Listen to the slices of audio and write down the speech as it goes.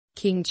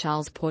King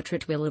Charles'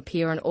 portrait will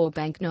appear on all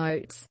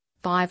banknotes,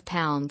 £5,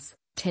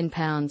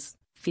 £10,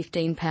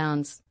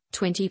 £15,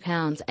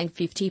 £20 and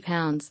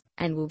 £50,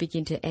 and will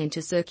begin to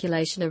enter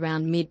circulation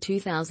around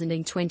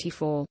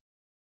mid-2024.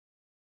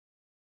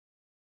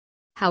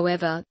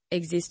 However,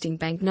 existing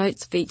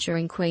banknotes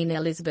featuring Queen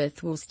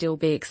Elizabeth will still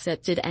be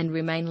accepted and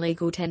remain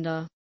legal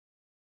tender.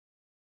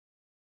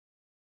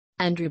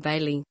 Andrew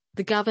Bailey,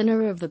 the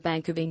Governor of the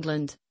Bank of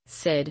England,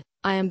 said,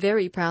 "I am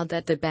very proud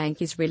that the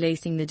bank is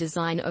releasing the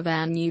design of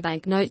our new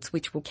banknotes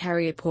which will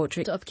carry a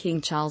portrait of King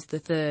Charles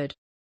III.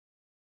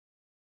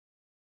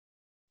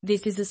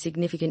 This is a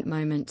significant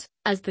moment,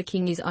 as the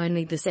King is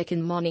only the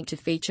second monarch to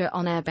feature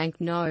on our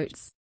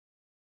banknotes.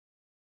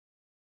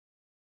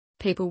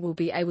 People will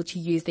be able to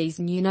use these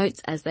new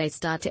notes as they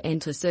start to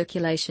enter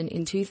circulation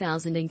in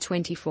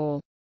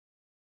 2024.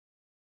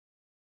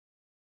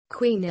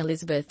 Queen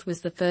Elizabeth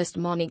was the first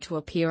monarch to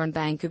appear on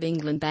Bank of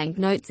England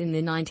banknotes in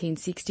the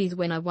 1960s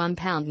when a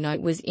 £1 note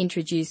was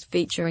introduced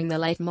featuring the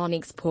late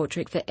monarch's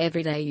portrait for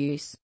everyday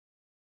use.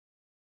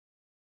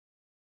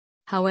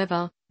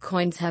 However,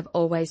 coins have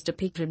always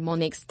depicted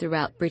monarchs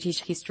throughout British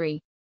history.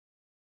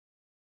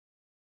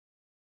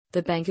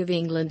 The Bank of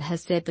England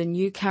has said the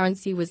new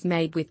currency was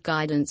made with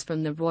guidance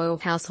from the royal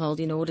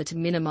household in order to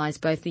minimise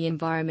both the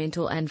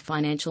environmental and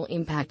financial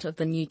impact of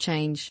the new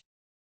change.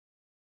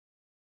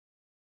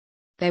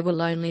 They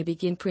will only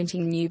begin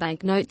printing new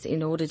banknotes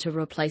in order to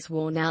replace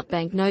worn-out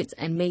banknotes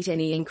and meet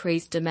any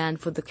increased demand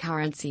for the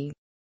currency.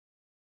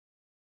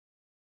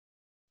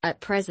 At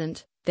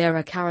present, there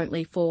are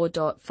currently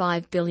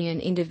 4.5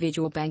 billion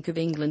individual Bank of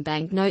England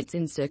banknotes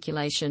in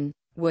circulation,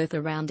 worth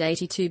around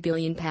 £82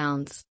 billion.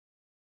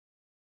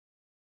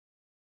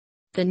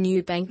 The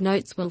new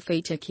banknotes will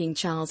feature King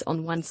Charles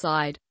on one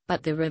side,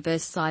 but the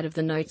reverse side of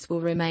the notes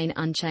will remain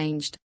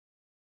unchanged.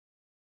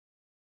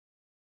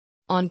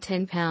 On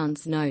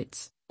 £10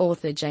 notes,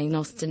 author Jane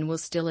Austen will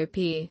still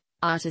appear,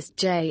 artist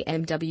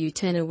J.M.W.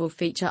 Turner will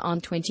feature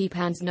on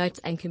 £20 notes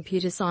and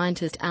computer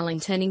scientist Alan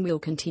Turing will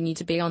continue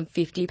to be on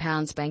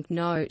 £50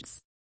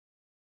 banknotes.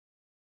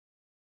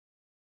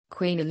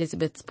 Queen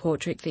Elizabeth's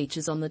portrait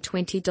features on the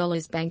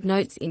 $20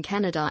 banknotes in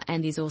Canada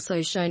and is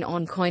also shown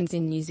on coins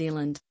in New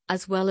Zealand,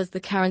 as well as the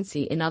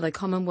currency in other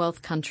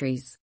Commonwealth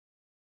countries.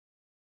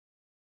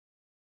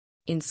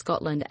 In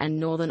Scotland and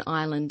Northern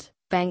Ireland,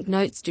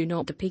 banknotes do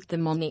not depict the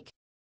monarch.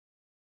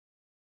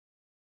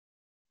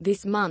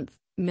 This month,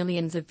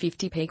 millions of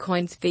 50p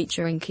coins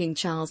featuring King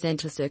Charles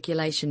enter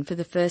circulation for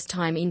the first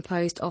time in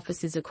post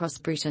offices across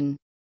Britain.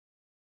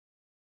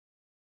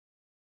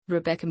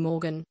 Rebecca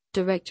Morgan,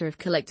 Director of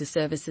Collector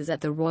Services at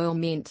the Royal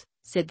Mint,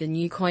 said the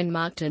new coin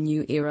marked a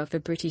new era for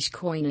British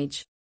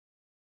coinage.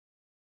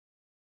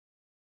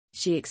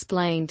 She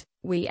explained,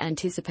 "We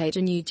anticipate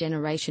a new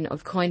generation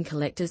of coin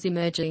collectors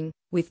emerging,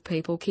 with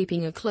people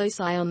keeping a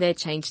close eye on their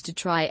change to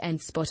try and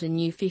spot a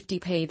new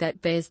 50p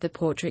that bears the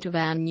portrait of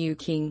our new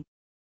king."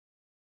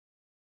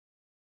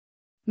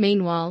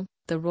 Meanwhile,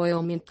 the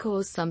Royal Mint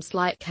caused some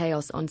slight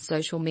chaos on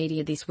social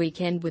media this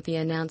weekend with the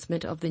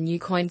announcement of the new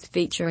coins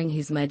featuring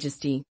His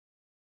Majesty.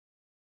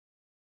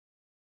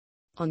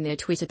 On their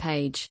Twitter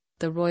page,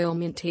 the Royal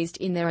Mint teased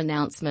in their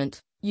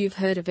announcement, "You've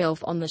heard of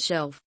Elf on the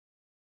Shelf.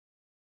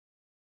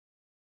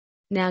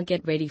 Now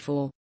get ready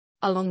for,"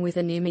 along with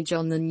an image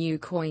on the new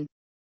coin.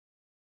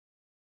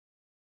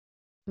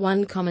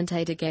 One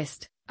commentator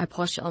guessed, "A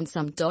posh on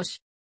some dosh,"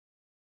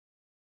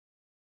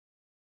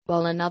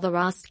 while another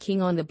asked,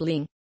 "King on the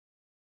bling."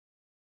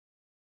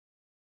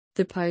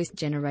 The post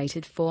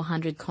generated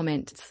 400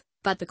 comments,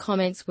 but the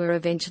comments were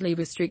eventually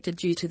restricted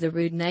due to the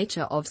rude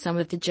nature of some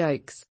of the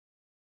jokes.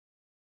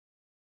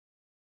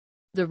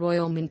 The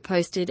Royal Mint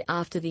posted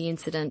after the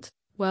incident,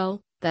 "Well,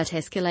 that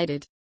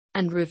escalated,"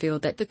 and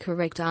revealed that the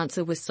correct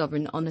answer was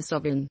sovereign on a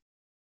sovereign.